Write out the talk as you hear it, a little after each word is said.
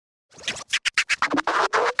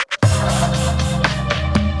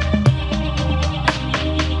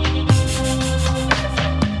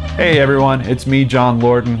Hey everyone, it's me, John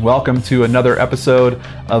Lorden. Welcome to another episode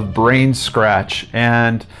of BrainScratch.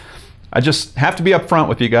 And I just have to be upfront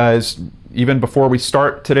with you guys, even before we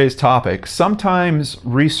start today's topic. Sometimes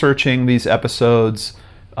researching these episodes,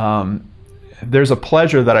 there's a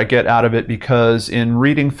pleasure that I get out of it because in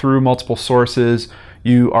reading through multiple sources,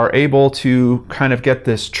 you are able to kind of get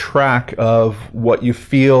this track of what you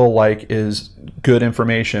feel like is good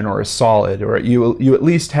information or is solid, or you at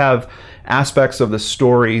least have aspects of the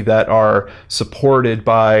story that are supported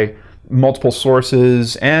by multiple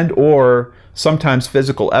sources and or sometimes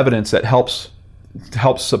physical evidence that helps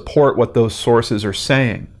support what those sources are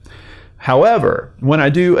saying. However, when I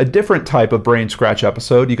do a different type of BrainScratch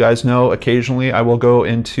episode, you guys know occasionally I will go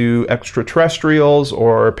into extraterrestrials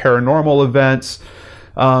or paranormal events.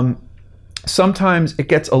 Sometimes it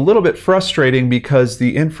gets a little bit frustrating because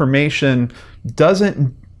the information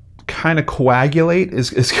doesn't kind of coagulate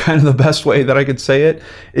is kind of the best way that I could say it.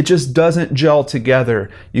 It just doesn't gel together.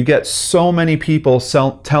 You get so many people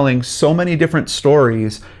telling so many different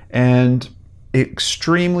stories and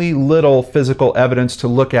extremely little physical evidence to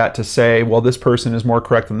look at to say, well, this person is more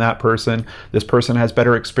correct than that person. This person has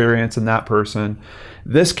better experience than that person.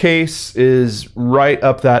 This case is right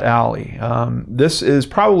up that alley. This is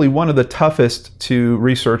probably one of the toughest to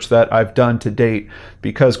research that I've done to date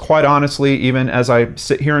because quite honestly, even as I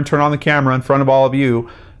sit here and turn on the camera in front of all of you,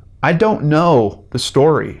 I don't know the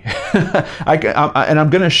story. And I'm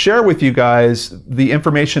going to share with you guys the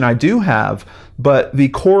information I do have, but the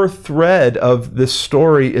core thread of this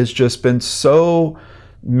story has just been so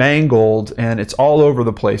mangled and it's all over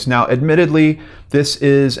the place. Now, admittedly, this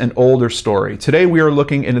is an older story. Today we are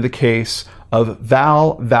looking into the case of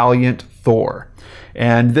Valiant Thor.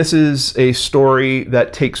 And this is a story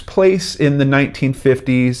that takes place in the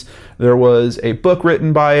 1950s. There was a book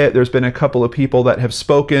written by it. There's been a couple of people that have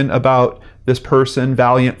spoken about this person,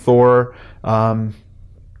 Valiant Thor. I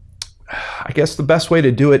guess the best way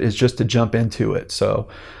to do it is just to jump into it. So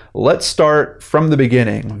let's start from the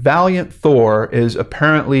beginning. Valiant Thor is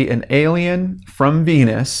apparently an alien from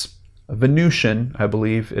Venus, a Venusian, I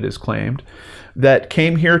believe it is claimed, that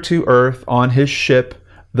came here to Earth on his ship,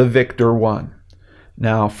 the Victor 1.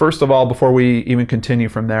 Now, first of all, before we even continue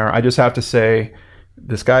from there, I just have to say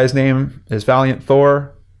this guy's name is Valiant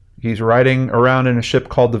Thor. He's riding around in a ship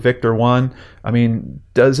called the Victor 1. I mean,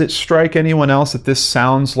 does it strike anyone else that this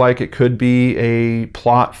sounds like it could be a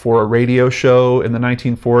plot for a radio show in the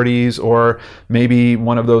 1940s or maybe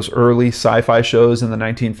one of those early sci-fi shows in the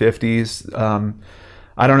 1950s?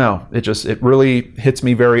 I don't know. It really hits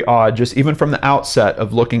me very odd, just even from the outset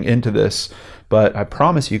of looking into this. But I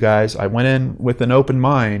promise you guys, I went in with an open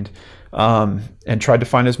mind and tried to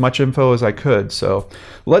find as much info as I could. So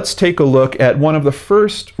let's take a look at one of the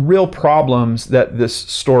first real problems that this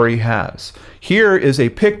story has. Here is a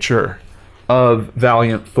picture of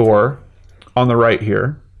Valiant Thor on the right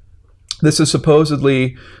here. This is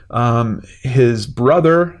supposedly his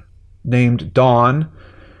brother named Dawn,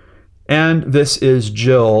 and this is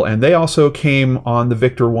Jill. And they also came on the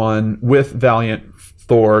Victor 1 with Valiant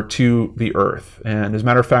Thor to the Earth. And as a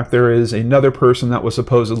matter of fact, there is another person that was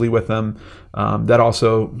supposedly with them that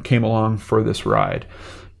also came along for this ride.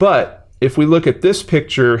 But if we look at this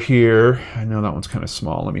picture here, I know that one's kind of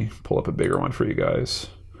small. Let me pull up a bigger one for you guys.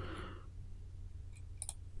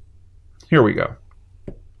 Here we go.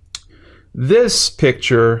 This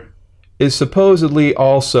picture is supposedly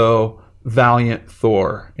also Valiant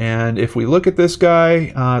Thor. And if we look at this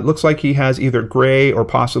guy, it looks like he has either gray or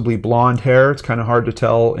possibly blonde hair. It's kind of hard to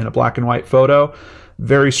tell in a black and white photo.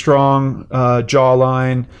 Very strong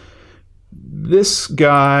jawline. This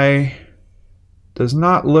guy does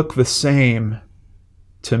not look the same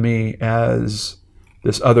to me as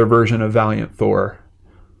this other version of Valiant Thor.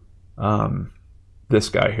 This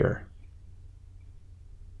guy here.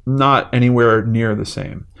 Not anywhere near the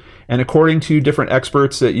same. And according to different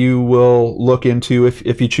experts that you will look into,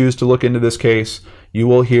 if you choose to look into this case, you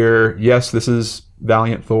will hear, yes, this is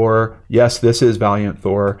Valiant Thor. Yes, this is Valiant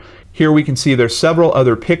Thor. Here we can see there's several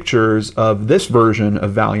other pictures of this version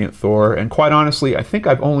of Valiant Thor. And quite honestly, I think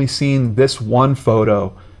I've only seen this one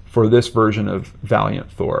photo for this version of Valiant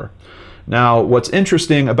Thor. Now, what's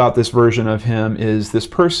interesting about this version of him is this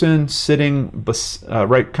person sitting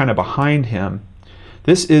right kind of behind him.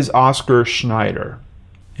 This is Oscar Schneider.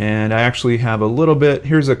 And I actually have a little bit,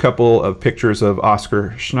 here's a couple of pictures of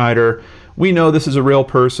Oscar Schneider. We know this is a real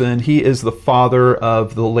person. He is the father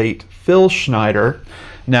of the late Phil Schneider.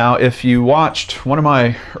 Now, if you watched one of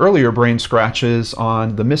my earlier brain scratches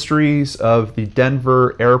on the mysteries of the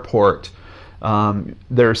Denver airport,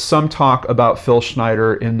 there's some talk about Phil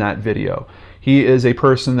Schneider in that video. He is a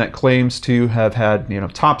person that claims to have had,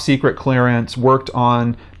 top secret clearance, worked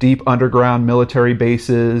on deep underground military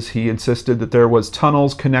bases. He insisted that there was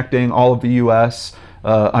tunnels connecting all of the U.S.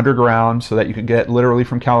 Underground so that you could get literally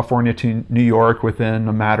from California to New York within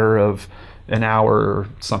a matter of an hour or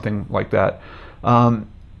something like that.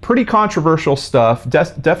 Pretty controversial stuff,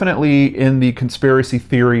 definitely in the conspiracy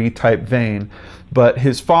theory type vein. But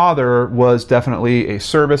his father was definitely a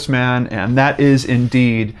serviceman, and that is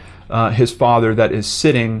indeed his father that is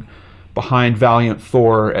sitting behind Valiant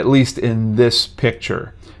Thor, at least in this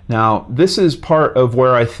picture. Now, this is part of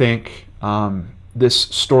where I think this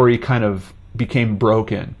story kind of became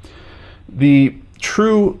broken. The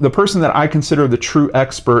person that I consider the true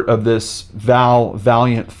expert of this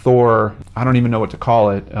Valiant Thor, I don't even know what to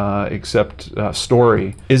call it except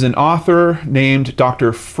story, is an author named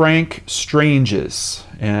Dr. Frank Stranges.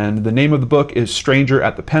 And the name of the book is Stranger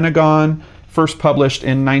at the Pentagon, first published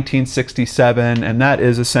in 1967. And that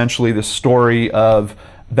is essentially the story of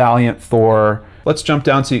Valiant Thor. Let's jump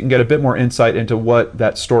down so you can get a bit more insight into what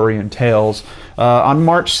that story entails. On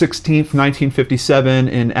March 16th, 1957,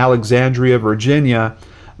 in Alexandria, Virginia,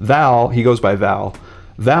 Val, he goes by Val,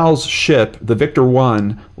 Val's ship, the Victor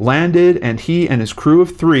I, landed, and he and his crew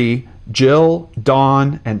of 3, Jill,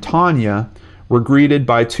 Dawn, and Tanya, were greeted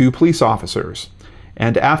by 2 police officers.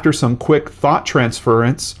 And after some quick thought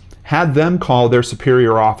transference, had them call their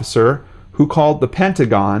superior officer, who called the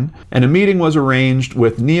Pentagon, and a meeting was arranged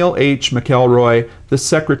with Neil H. McElroy, the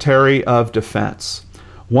Secretary of Defense.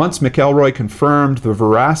 Once McElroy confirmed the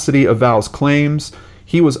veracity of Val's claims,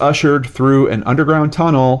 he was ushered through an underground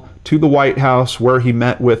tunnel to the White House, where he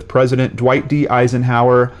met with President Dwight D.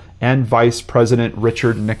 Eisenhower and Vice President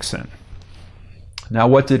Richard Nixon. Now,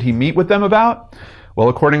 what did he meet with them about? Well,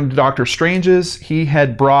 according to Dr. Stranges, he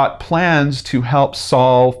had brought plans to help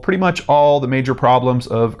solve pretty much all the major problems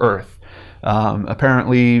of Earth.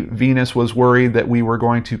 Apparently, Venus was worried that we were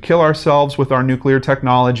going to kill ourselves with our nuclear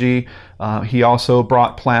technology. He also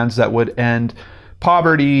brought plans that would end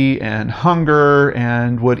poverty and hunger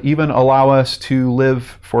and would even allow us to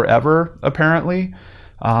live forever, apparently.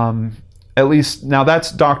 At least, now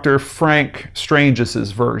that's Dr. Frank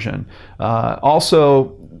Stranges' version.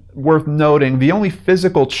 Also, worth noting, the only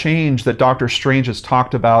physical change that Dr. Stranges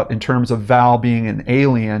talked about in terms of Val being an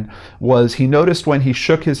alien was he noticed when he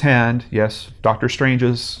shook his hand, yes, Dr.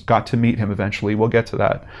 Stranges got to meet him eventually, we'll get to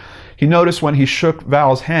that. He noticed when he shook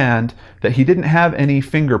Val's hand that he didn't have any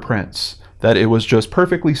fingerprints, that it was just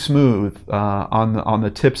perfectly smooth on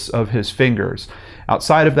the tips of his fingers.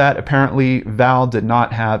 Outside of that, apparently Val did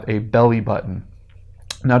not have a belly button.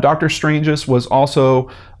 Now, Dr. Stranges was also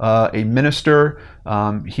a minister.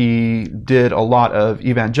 He did a lot of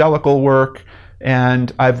evangelical work,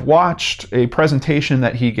 and I've watched a presentation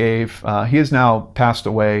that he gave. He has now passed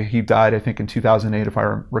away. He died, I think, in 2008, if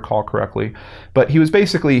I recall correctly. But he was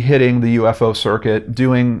basically hitting the UFO circuit,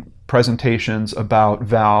 doing presentations about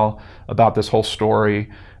Val, about this whole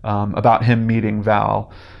story, about him meeting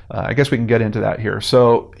Val. I guess we can get into that here.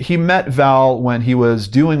 So he met Val when he was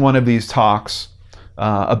doing one of these talks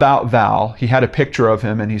about Val. He had a picture of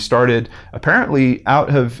him, and he started, apparently out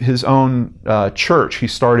of his own church, he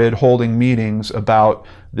started holding meetings about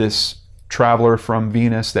this traveler from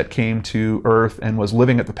Venus that came to Earth and was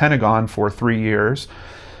living at the Pentagon for 3 years.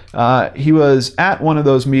 He was at one of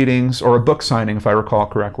those meetings, or a book signing if I recall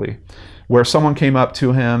correctly, where someone came up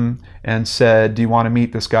to him and said, "Do you want to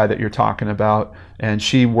meet this guy that you're talking about?" And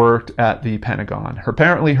she worked at the Pentagon.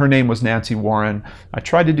 Apparently her name was Nancy Warren. I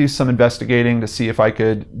tried to do some investigating to see if I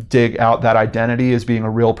could dig out that identity as being a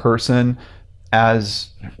real person,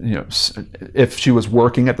 as if she was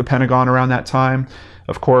working at the Pentagon around that time.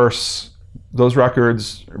 Of course, those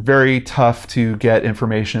records are very tough to get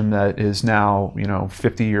information that is now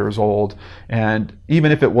 50 years old, and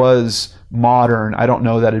even if it was modern, I don't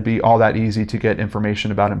know that it'd be all that easy to get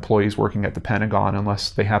information about employees working at the Pentagon unless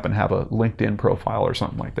they happen to have a LinkedIn profile or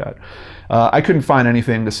something like that. I couldn't find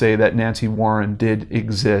anything to say that Nancy Warren did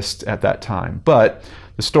exist at that time, but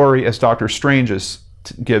the story, as Dr. Stranges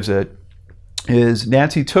gives it, is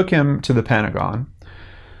Nancy took him to the Pentagon,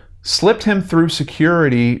 slipped him through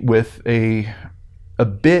security with a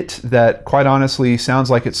bit that, quite honestly, sounds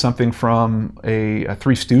like it's something from a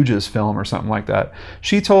Three Stooges film or something like that.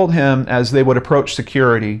 She told him, as they would approach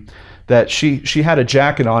security, that she had a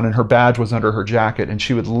jacket on and her badge was under her jacket, and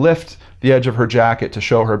she would lift the edge of her jacket to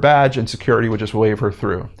show her badge, and security would just wave her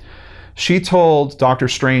through. She told Dr.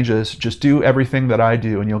 Stranges, "Just do everything that I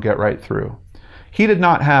do and you'll get right through." He did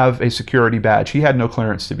not have a security badge. He had no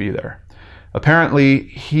clearance to be there. Apparently,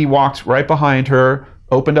 he walked right behind her,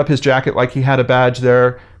 opened up his jacket like he had a badge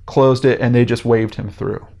there, closed it, and they just waved him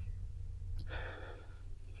through.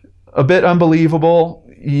 A bit unbelievable,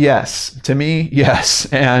 yes. To me,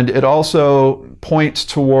 yes. And it also points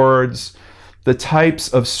towards the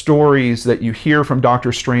types of stories that you hear from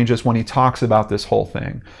Dr. Strange's when he talks about this whole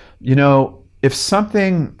thing. You know, if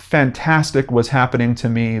something fantastic was happening to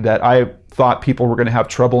me that I thought people were going to have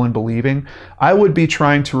trouble in believing, I would be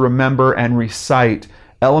trying to remember and recite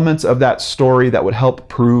elements of that story that would help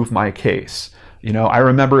prove my case. You know, I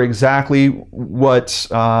remember exactly what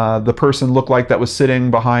the person looked like that was sitting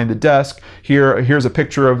behind the desk. Here's a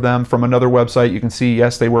picture of them from another website. You can see,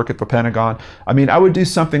 yes, they work at the Pentagon. I mean, I would do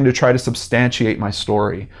something to try to substantiate my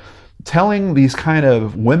story. Telling these kind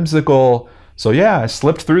of whimsical, so yeah, I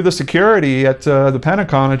slipped through the security at the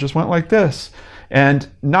Pentagon. I just went like this. And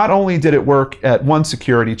not only did it work at one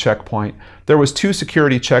security checkpoint, there was 2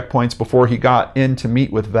 security checkpoints before he got in to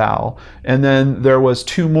meet with Val. And then there was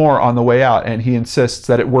 2 more on the way out, and he insists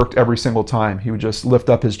that it worked every single time. He would just lift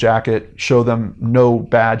up his jacket, show them no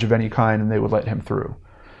badge of any kind, and they would let him through.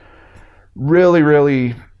 Really,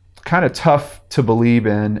 really kind of tough to believe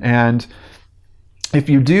in. And if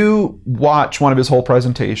you do watch one of his whole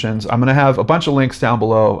presentations, I'm going to have a bunch of links down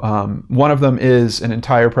below. One of them is an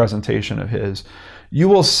entire presentation of his. You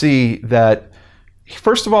will see that,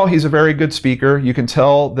 first of all, he's a very good speaker. You can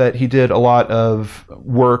tell that he did a lot of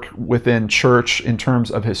work within church in terms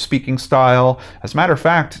of his speaking style. As a matter of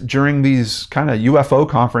fact, during these kind of UFO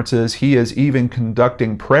conferences, he is even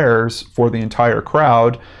conducting prayers for the entire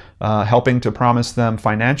crowd, helping to promise them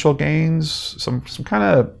financial gains, some kind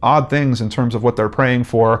of odd things in terms of what they're praying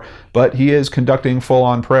for, but he is conducting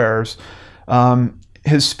full-on prayers.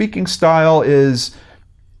 His speaking style is,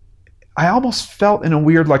 I almost felt in a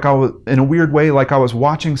weird way like I was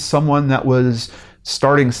watching someone that was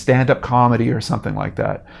starting stand-up comedy or something like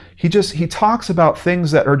that. He talks about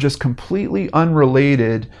things that are just completely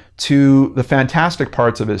unrelated to the fantastic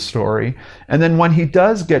parts of his story. And then when he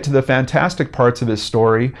does get to the fantastic parts of his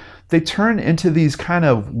story, they turn into these kind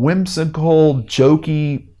of whimsical,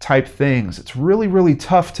 jokey type things. It's really, really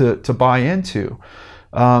tough to buy into.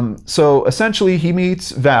 So essentially he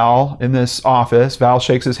meets Val in this office. Val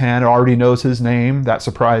shakes his hand, already knows his name. That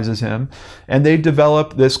surprises him. And they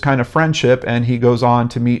develop this kind of friendship, and he goes on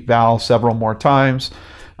to meet Val several more times.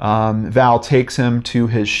 Val takes him to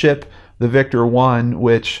his ship, the Victor 1,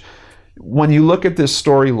 which, when you look at this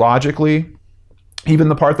story logically, even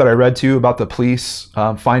the part that I read to you about the police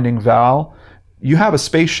finding Val, you have a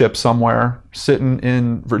spaceship somewhere sitting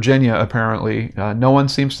in Virginia, apparently. No one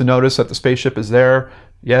seems to notice that the spaceship is there.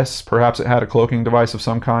 Yes, perhaps it had a cloaking device of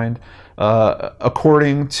some kind.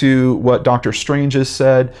 According to what Dr. Strange has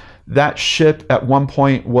said, that ship at one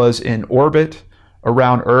point was in orbit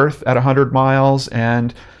around Earth at 100 miles,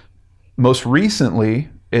 and most recently,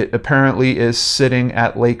 it apparently is sitting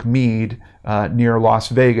at Lake Mead near Las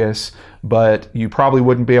Vegas, but you probably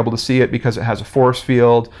wouldn't be able to see it because it has a force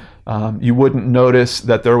field. You wouldn't notice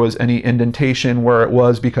that there was any indentation where it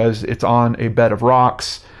was because it's on a bed of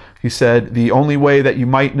rocks. He said the only way that you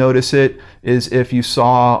might notice it is if you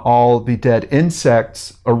saw all the dead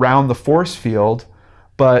insects around the force field,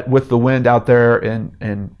 but with the wind out there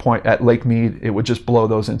at Lake Mead, it would just blow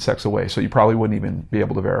those insects away. So you probably wouldn't even be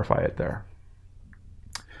able to verify it there.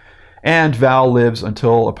 And Val lives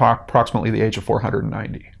until approximately the age of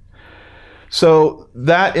 490. So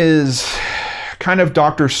that is kind of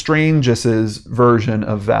Dr. Strange's version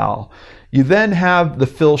of Val. You then have the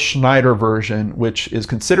Phil Schneider version, which is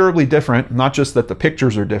considerably different, not just that the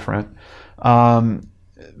pictures are different.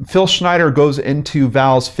 Phil Schneider goes into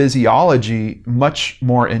Val's physiology much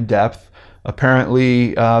more in depth.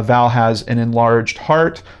 Apparently, Val has an enlarged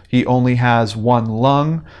heart. He only has 1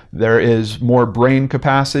 lung. There is more brain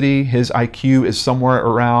capacity. His IQ is somewhere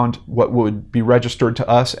around what would be registered to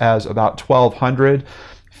us as about 1200.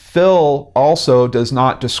 Phil also does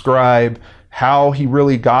not describe how he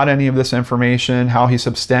really got any of this information, how he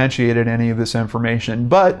substantiated any of this information,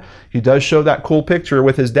 but he does show that cool picture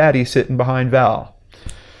with his daddy sitting behind Val.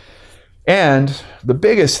 And the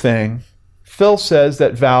biggest thing, Phil says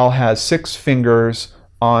that Val has 6 fingers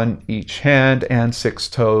on each hand and 6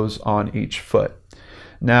 toes on each foot.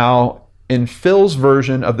 Now, in Phil's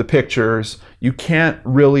version of the pictures, you can't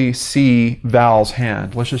really see Val's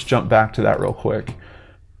hand. Let's just jump back to that real quick.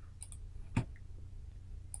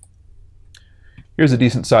 Here's a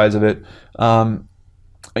decent size of it.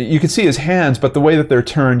 You can see his hands, but the way that they're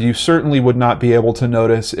turned, you certainly would not be able to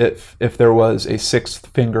notice if there was a 6th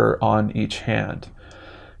finger on each hand.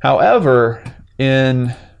 However,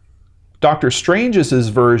 in Dr. Strange's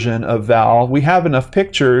version of Val, we have enough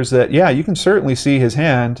pictures that, yeah, you can certainly see his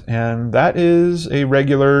hand, and that is a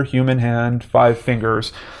regular human hand, 5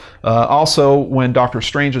 fingers. Also, when Dr.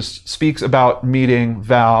 Strange speaks about meeting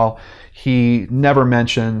Val, he never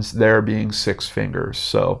mentions there being 6 fingers.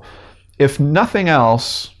 So, if nothing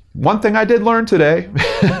else, one thing I did learn today,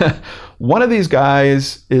 one of these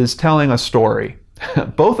guys is telling a story.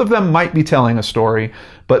 Both of them might be telling a story,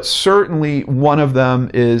 but certainly one of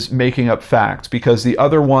them is making up facts because the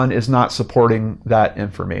other one is not supporting that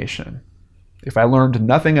information. If I learned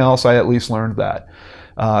nothing else, I at least learned that.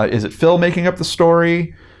 Is it Phil making up the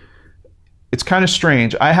story? It's kind of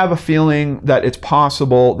strange. I have a feeling that it's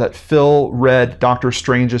possible that Phil read Dr.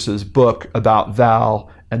 Strange's book about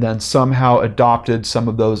Val and then somehow adopted some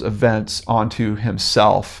of those events onto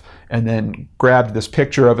himself and then grabbed this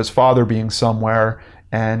picture of his father being somewhere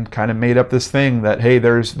and kind of made up this thing that, hey,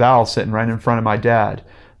 there's Val sitting right in front of my dad.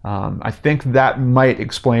 I think that might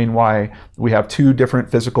explain why we have 2 different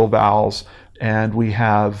physical Vals and we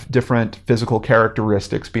have different physical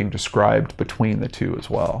characteristics being described between the 2 as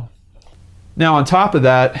well. Now, on top of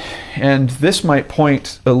that, and this might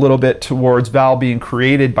point a little bit towards Val being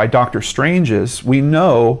created by Dr. Strange's, we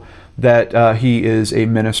know that he is a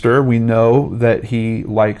minister. We know that he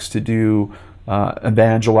likes to do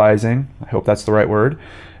evangelizing. I hope that's the right word.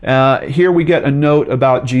 Here we get a note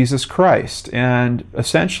about Jesus Christ, and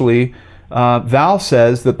essentially Val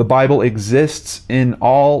says that the Bible exists in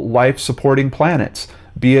all life-supporting planets,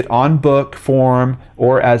 be it on book form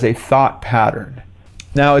or as a thought pattern.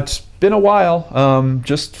 Now, it's been a while.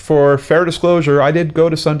 Just for fair disclosure, I did go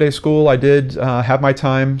to Sunday school. I did have my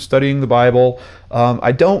time studying the Bible.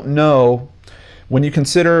 I don't know, when you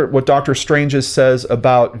consider what Dr. Strange says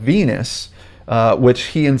about Venus, which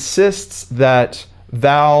he insists that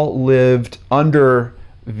Val lived under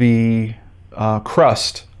the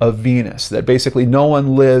crust of Venus, that basically no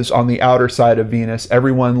one lives on the outer side of Venus,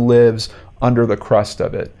 everyone lives under the crust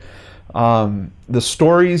of it. The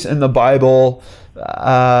stories in the Bible,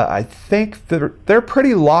 I think they're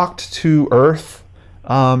pretty locked to Earth.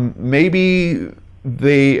 Maybe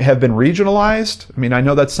they have been regionalized. I mean, I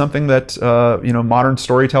know that's something that modern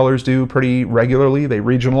storytellers do pretty regularly. They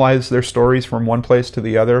regionalize their stories from one place to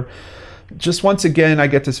the other. Just once again, I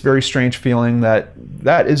get this very strange feeling that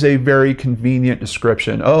that is a very convenient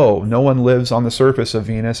description. Oh, no one lives on the surface of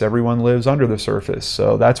Venus, everyone lives under the surface.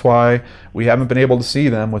 So that's why we haven't been able to see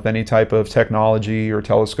them with any type of technology or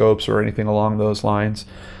telescopes or anything along those lines.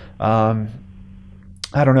 I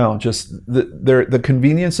don't know, just the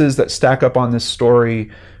conveniences that stack up on this story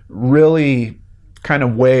really kind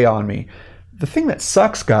of weigh on me. The thing that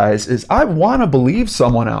sucks, guys, is I want to believe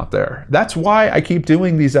someone out there. That's why I keep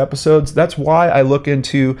doing these episodes. That's why I look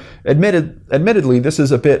into, admittedly, this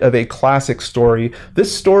is a bit of a classic story.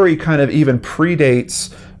 This story kind of even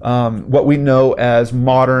predates what we know as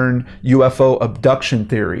modern UFO abduction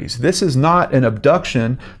theories. This is not an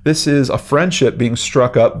abduction. This is a friendship being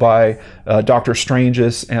struck up by Dr.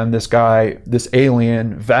 Strange's and this guy, this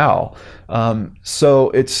alien, Val.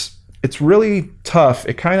 So it's really tough.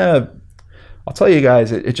 It kind of, I'll tell you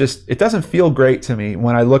guys, it doesn't feel great to me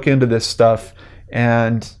when I look into this stuff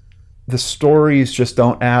and the stories just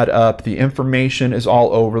don't add up. The information is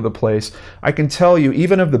all over the place. I can tell you,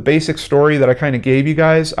 even of the basic story that I kind of gave you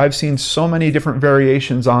guys, I've seen so many different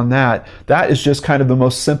variations on that. That is just kind of the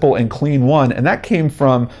most simple and clean one. And that came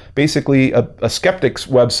from basically a skeptic's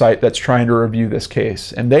website that's trying to review this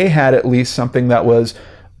case. And they had at least something that was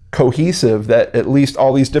cohesive, that at least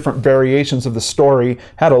all these different variations of the story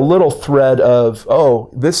had a little thread of, oh,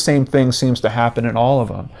 this same thing seems to happen in all of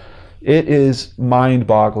them. It is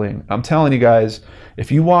mind-boggling. I'm telling you guys,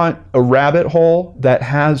 if you want a rabbit hole that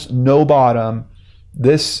has no bottom,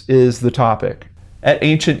 this is the topic. At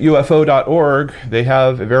ancientufo.org, they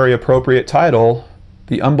have a very appropriate title,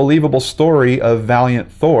 The Unbelievable Story of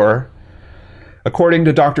Valiant Thor. According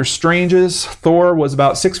to Dr. Strange's, Thor was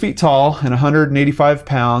about 6 feet tall and 185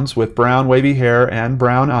 pounds with brown wavy hair and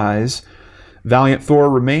brown eyes. Valiant Thor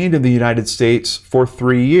remained in the United States for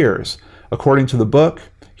 3 years. According to the book,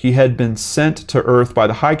 he had been sent to Earth by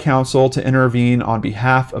the High Council to intervene on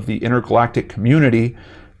behalf of the intergalactic community.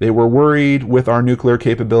 They were worried with our nuclear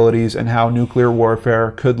capabilities and how nuclear warfare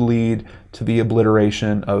could lead to the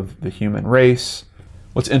obliteration of the human race.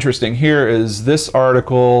 What's interesting here is this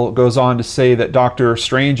article goes on to say that Dr.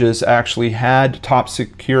 Strange's actually had top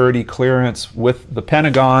security clearance with the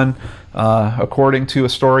Pentagon. According to a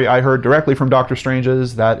story I heard directly from Dr.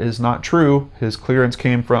 Strange's, that is not true. His clearance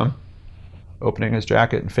came from opening his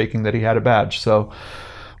jacket and faking that he had a badge. So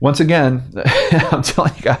once again, I'm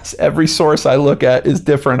telling you guys, every source I look at is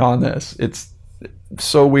different on this. It's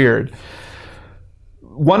so weird.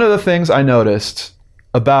 One of the things I noticed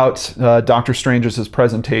about Doctor Strange's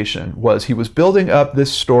presentation was he was building up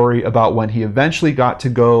this story about when he eventually got to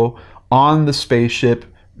go on the spaceship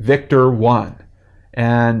Victor 1.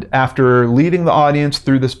 And after leading the audience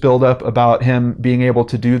through this buildup about him being able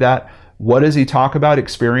to do that, what does he talk about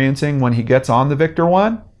experiencing when he gets on the Victor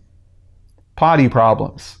 1? Potty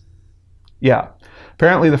problems. Yeah.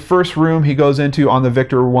 Apparently the first room he goes into on the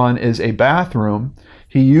Victor 1 is a bathroom.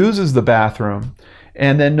 He uses the bathroom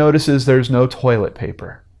and then notices there's no toilet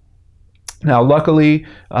paper. Now, luckily,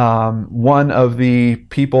 one of the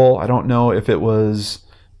people, I don't know if it was,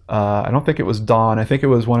 I don't think it was Dawn. I think it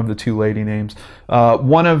was one of the two lady names.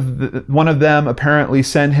 One of them apparently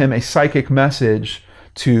sent him a psychic message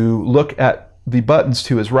to look at the buttons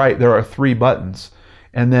to his right. There are 3 buttons.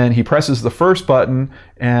 And then he presses the first button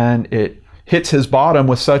and it hits his bottom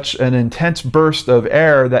with such an intense burst of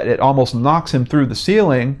air that it almost knocks him through the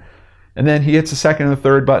ceiling. And then he hits the second and the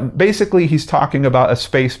third button. Basically, he's talking about a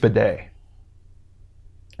space bidet.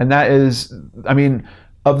 And that is, I mean,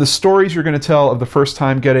 of the stories you're going to tell of the first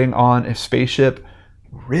time getting on a spaceship,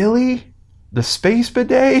 really? The space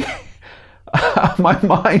bidet? My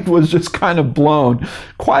mind was just kind of blown.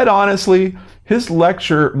 Quite honestly, his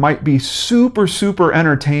lecture might be super, super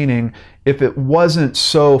entertaining if it wasn't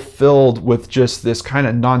so filled with just this kind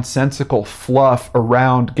of nonsensical fluff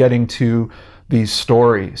around getting to these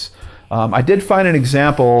stories. I did find an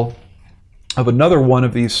example of another one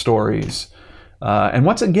of these stories. And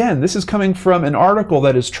once again, this is coming from an article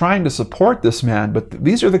that is trying to support this man, but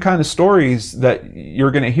these are the kind of stories that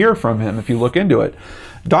you're going to hear from him if you look into it.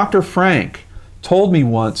 Dr. Frank told me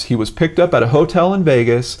once he was picked up at a hotel in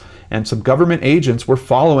Vegas and some government agents were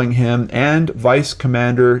following him and Vice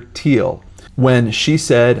Commander Teal when she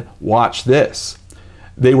said, "Watch this."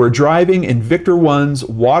 They were driving in Victor 1's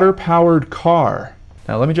water-powered car.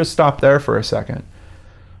 Now let me just stop there for a second.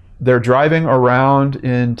 They're driving around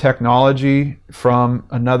in technology from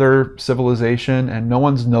another civilization and no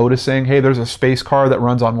one's noticing, hey, there's a space car that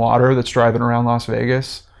runs on water that's driving around Las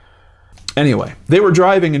Vegas. Anyway, they were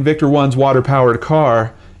driving in Victor 1's water-powered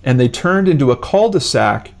car and they turned into a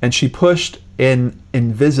cul-de-sac and she pushed an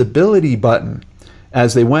invisibility button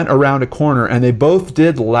as they went around a corner, and they both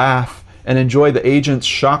did laugh and enjoy the agent's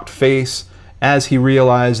shocked face as he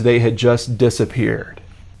realized they had just disappeared.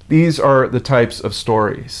 These are the types of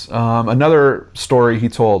stories. Another story he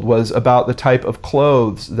told was about the type of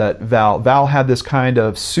clothes that Val had this kind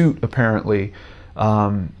of suit apparently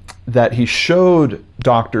that he showed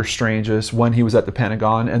Dr. Strange's when he was at the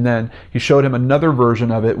Pentagon, and then he showed him another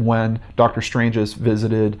version of it when Dr. Strange's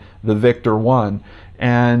visited the Victor 1,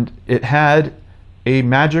 and it had a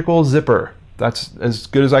magical zipper. That's as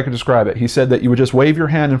good as I could describe it. He said that you would just wave your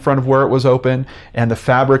hand in front of where it was open and the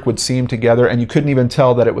fabric would seam together and you couldn't even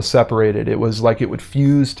tell that it was separated. It was like it would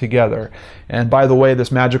fuse together. And by the way,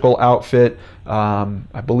 this magical outfit,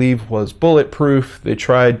 I believe, was bulletproof. They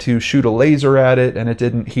tried to shoot a laser at it and it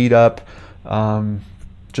didn't heat up.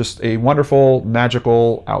 Just a wonderful,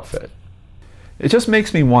 magical outfit. It just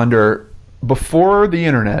makes me wonder, before the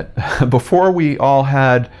internet, before we all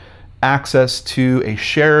had access to a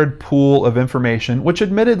shared pool of information, which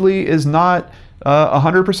admittedly is not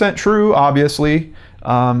 100% true, obviously,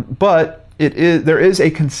 but there is a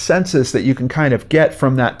consensus that you can kind of get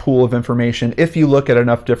from that pool of information if you look at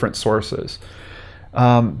enough different sources.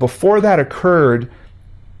 Before that occurred,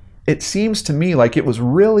 it seems to me like it was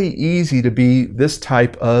really easy to be this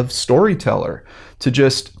type of storyteller, to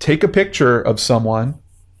just take a picture of someone.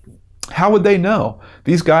 How would they know?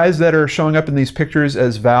 These guys that are showing up in these pictures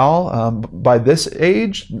as Val, by this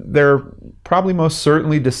age, they're probably most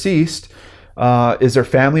certainly deceased. Is there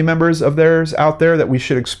family members of theirs out there that we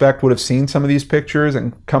should expect would have seen some of these pictures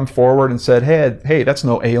and come forward and said, hey, that's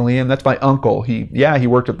no alien, that's my uncle. He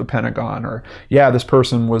worked at the Pentagon, or yeah, this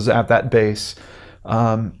person was at that base.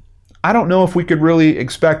 I don't know if we could really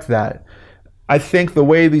expect that. I think the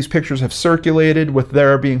way these pictures have circulated, with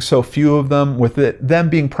there being so few of them, with them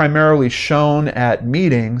being primarily shown at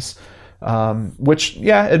meetings, which,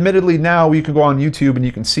 yeah, admittedly now you can go on YouTube and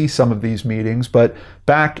you can see some of these meetings, but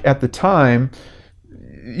back at the time,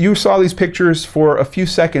 you saw these pictures for a few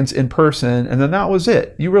seconds in person and then that was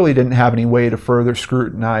it. You really didn't have any way to further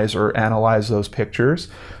scrutinize or analyze those pictures.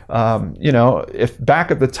 You know, if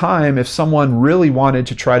back at the time, if someone really wanted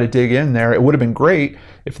to try to dig in there, it would have been great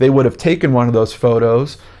if they would have taken one of those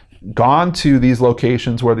photos, gone to these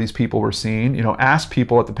locations where these people were seen, you know, asked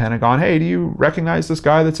people at the Pentagon, hey, do you recognize this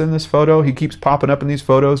guy that's in this photo? He keeps popping up in these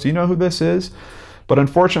photos. Do you know who this is? But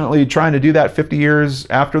unfortunately, trying to do that 50 years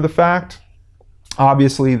after the fact,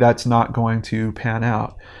 obviously that's not going to pan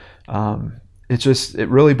out. It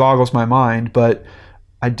really boggles my mind, but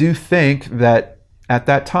I do think that at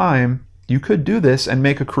that time, you could do this and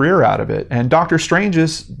make a career out of it. And Doctor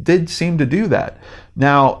Strange's did seem to do that.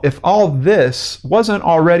 Now, if all this wasn't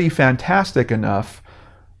already fantastic enough,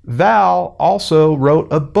 Val also wrote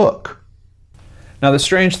a book. Now, the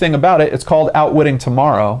strange thing about it, it's called Outwitting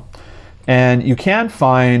Tomorrow. And you can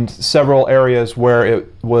find several areas where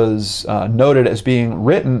it was noted as being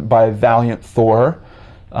written by Valiant Thor.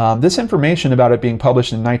 This information about it being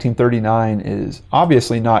published in 1939 is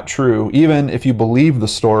obviously not true. Even if you believe the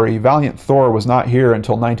story, Valiant Thor was not here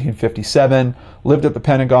until 1957, lived at the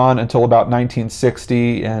Pentagon until about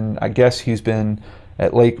 1960, and I guess he's been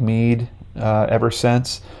at Lake Mead ever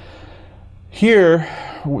since. Here,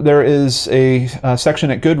 there is a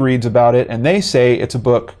section at Goodreads about it, and they say it's a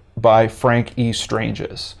book by Frank E.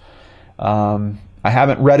 Stranges. I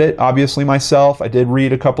haven't read it, obviously, myself. I did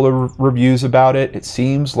read a couple of reviews about it. It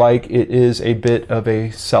seems like it is a bit of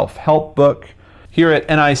a self-help book. Here at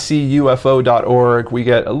nicufo.org, we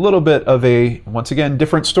get a little bit of a, once again,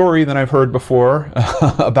 different story than I've heard before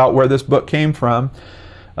about where this book came from.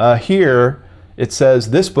 Here, it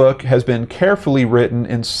says, this book has been carefully written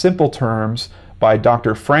in simple terms by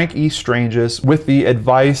Dr. Frank E. Stranges with the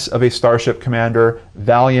advice of a starship commander,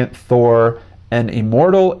 Valiant Thor, an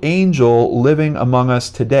immortal angel living among us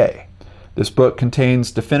today. This book contains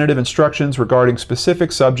definitive instructions regarding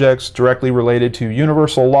specific subjects directly related to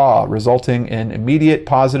universal law, resulting in immediate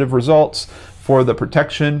positive results for the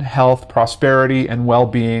protection, health, prosperity, and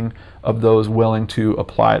well-being of those willing to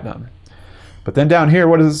apply them. But then down here,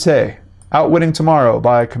 what does it say? Outwitting Tomorrow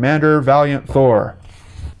by Commander Valiant Thor.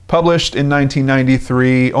 Published in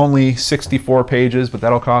 1993, only 64 pages, but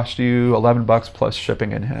that'll cost you $11 plus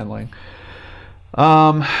shipping and handling.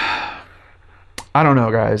 I don't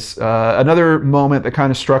know, guys. Another moment that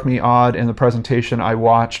kind of struck me odd in the presentation I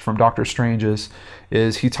watched from Doctor Strange's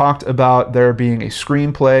is he talked about there being a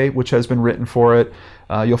screenplay which has been written for it.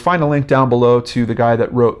 You'll find a link down below to the guy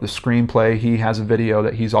that wrote the screenplay. He has a video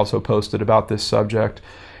that he's also posted about this subject.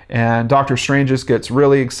 And Doctor Strange's gets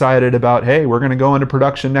really excited about, hey, we're going to go into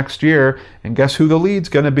production next year, and guess who the lead's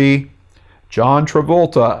going to be? John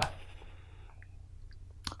Travolta.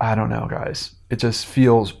 I don't know, guys. It just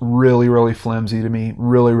feels really, really flimsy to me,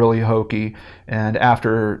 really, really hokey. And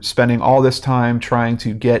after spending all this time trying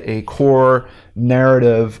to get a core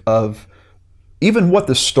narrative of even what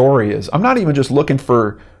the story is, I'm not even just looking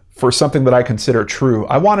for something that I consider true.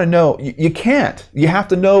 I want to know, you can't. You have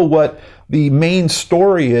to know what the main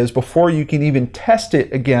story is before you can even test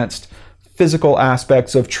it against physical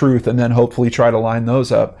aspects of truth and then hopefully try to line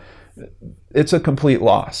those up. It's a complete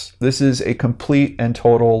loss. This is a complete and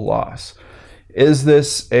total loss. Is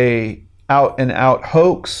this a out and out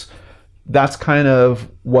hoax? That's kind of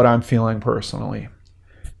what I'm feeling personally.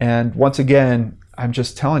 And once again, I'm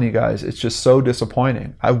just telling you guys, it's just so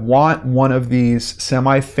disappointing. I want one of these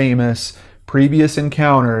semi-famous previous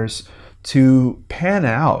encounters to pan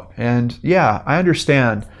out. And yeah, I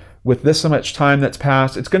understand with this so much time that's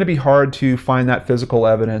passed, it's going to be hard to find that physical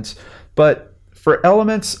evidence. But for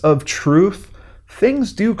elements of truth,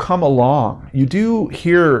 things do come along. You do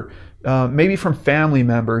hear maybe from family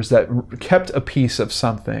members that kept a piece of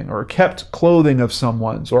something or kept clothing of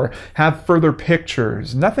someone's or have further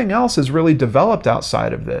pictures. Nothing else has really developed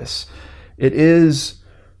outside of this. It is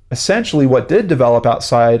essentially what did develop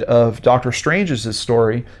outside of Doctor Strange's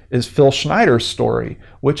story is Phil Schneider's story,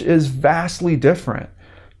 which is vastly different.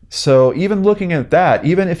 So even looking at that,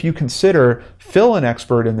 even if you consider Phil an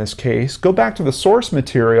expert in this case, go back to the source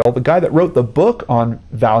material, the guy that wrote the book on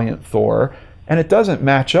Valiant Thor, and it doesn't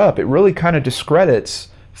match up. It really kind of discredits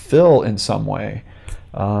Phil in some way.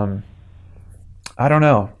 I don't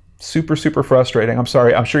know. Super, super frustrating. I'm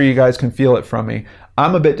sorry. I'm sure you guys can feel it from me.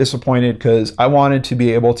 I'm a bit disappointed because I wanted to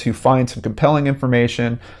be able to find some compelling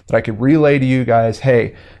information that I could relay to you guys.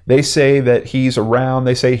 Hey, they say that he's around.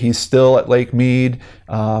 They say he's still at Lake Mead.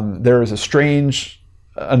 There is a strange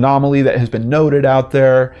anomaly that has been noted out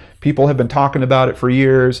there. People have been talking about it for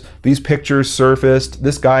years. These pictures surfaced.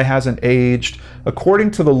 This guy hasn't aged.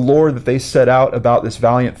 According to the lore that they set out about this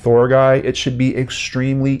Valiant Thor guy, it should be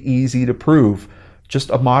extremely easy to prove.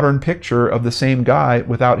 Just a modern picture of the same guy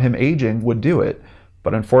without him aging would do it.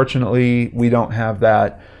 But unfortunately, we don't have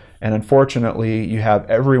that. And unfortunately, you have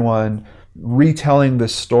everyone retelling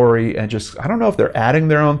this story and just, I don't know if they're adding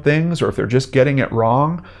their own things or if they're just getting it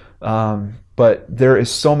wrong. But there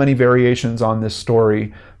is so many variations on this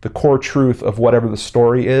story. The core truth of whatever the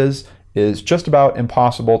story is just about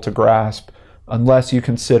impossible to grasp unless you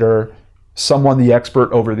consider someone the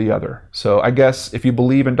expert over the other. So I guess if you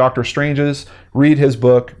believe in Doctor Strange's, read his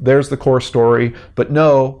book. There's the core story. But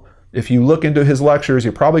know If you look into his lectures,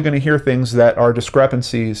 you're probably going to hear things that are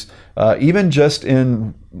discrepancies. Even just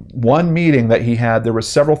in one meeting that he had, there were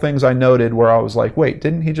several things I noted where I was like, wait,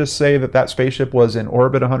 didn't he just say that that spaceship was in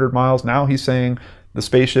orbit 100 miles? Now he's saying the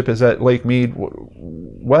spaceship is at Lake Mead.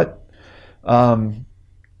 What?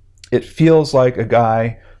 It feels like a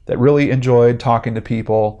guy that really enjoyed talking to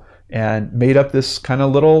people and made up this kind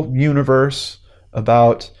of little universe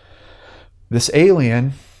about this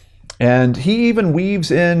alien. And he even weaves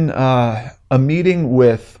in a meeting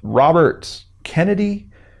with Robert Kennedy,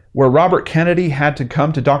 where Robert Kennedy had to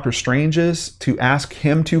come to Dr. Strange's to ask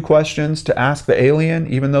him 2 questions to ask the alien,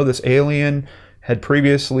 even though this alien had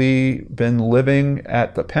previously been living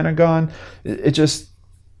at the Pentagon.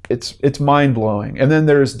 It's mind-blowing. And then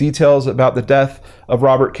there's details about the death of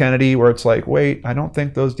Robert Kennedy where it's like, wait, I don't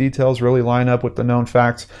think those details really line up with the known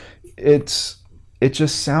facts. It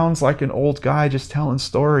just sounds like an old guy just telling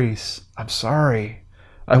stories. I'm sorry.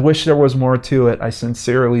 I wish there was more to it. I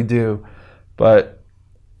sincerely do. But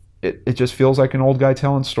it just feels like an old guy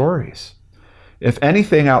telling stories. If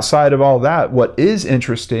anything outside of all that, what is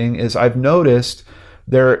interesting is I've noticed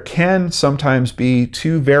there can sometimes be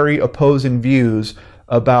 2 very opposing views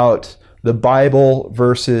about the Bible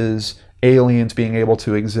versus aliens being able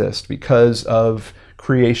to exist because of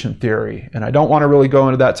creation theory. And I don't want to really go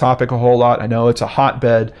into that topic a whole lot. I know it's a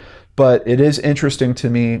hotbed, but it is interesting to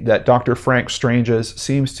me that Dr. Frank Strange's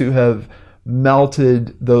seems to have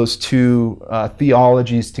melted those 2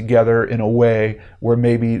 theologies together in a way where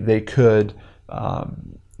maybe they could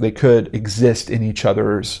exist in each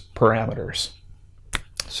other's parameters.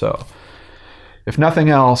 So if nothing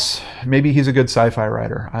else, maybe he's a good sci-fi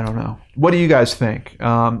writer. I don't know. What do you guys think?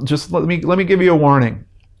 Just let me give you a warning.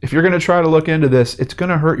 If you're going to try to look into this, it's going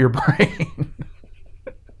to hurt your brain.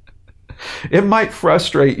 It might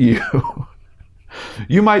frustrate you.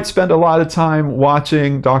 You might spend a lot of time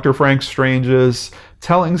watching Dr. Frank Strange's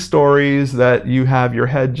telling stories that you have your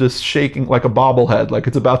head just shaking like a bobblehead, like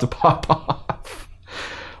it's about to pop off.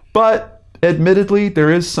 But admittedly, there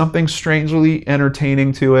is something strangely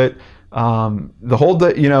entertaining to it.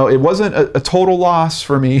 It wasn't a total loss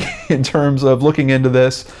for me in terms of looking into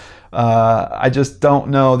this. I just don't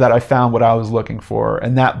know that I found what I was looking for,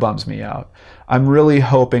 and that bums me out. I'm really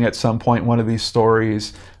hoping at some point one of these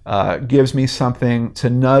stories gives me something to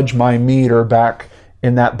nudge my meter back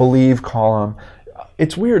in that believe column.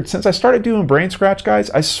 It's weird. Since I started doing BrainScratch, guys,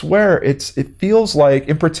 I swear it feels like,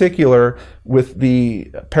 in particular with the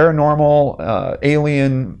paranormal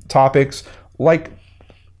alien topics, like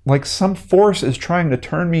some force is trying to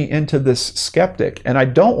turn me into this skeptic, and I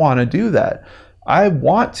don't want to do that. I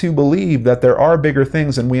want to believe that there are bigger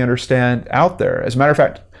things than we understand out there. As a matter of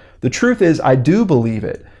fact, the truth is I do believe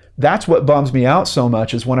it. That's what bums me out so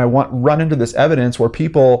much, is when I run into this evidence where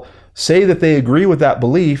people say that they agree with that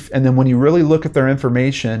belief, and then when you really look at their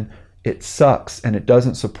information, it sucks and it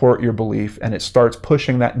doesn't support your belief, and it starts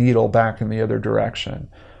pushing that needle back in the other direction.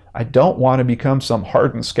 I don't want to become some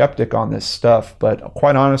hardened skeptic on this stuff, but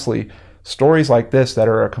quite honestly, stories like this that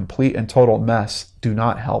are a complete and total mess do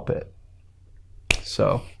not help it.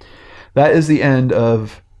 So that is the end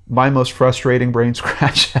of my most frustrating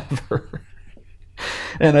BrainScratch ever.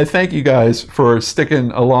 And I thank you guys for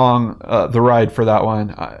sticking along the ride for that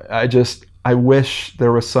one. I wish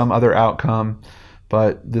there was some other outcome,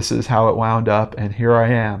 but this is how it wound up, and here I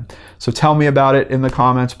am. So tell me about it in the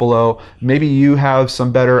comments below. Maybe you have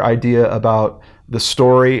some better idea about the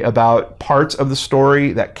story, about parts of the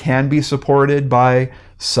story that can be supported by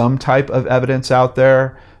some type of evidence out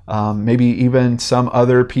there. Maybe even some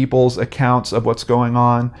other people's accounts of what's going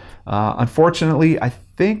on. Unfortunately, I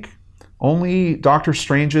think only Dr.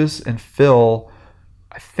 Strange's and Phil,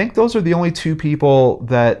 I think those are the only 2 people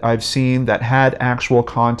that I've seen that had actual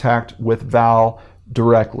contact with Val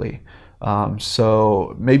directly.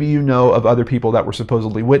 So maybe you know of other people that were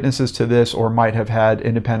supposedly witnesses to this or might have had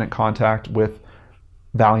independent contact with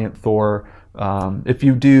Valiant, Thor. If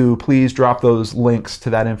you do, please drop those links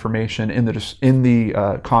to that information in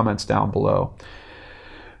the comments down below.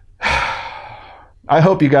 I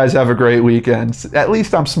hope you guys have a great weekend. At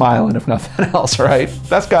least I'm smiling, if nothing else, right?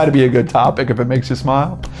 That's got to be a good topic if it makes you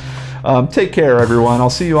smile. Take care, everyone. I'll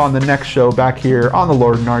see you on the next show back here on the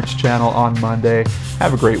Lord and Arts channel on Monday.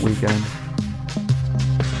 Have a great weekend.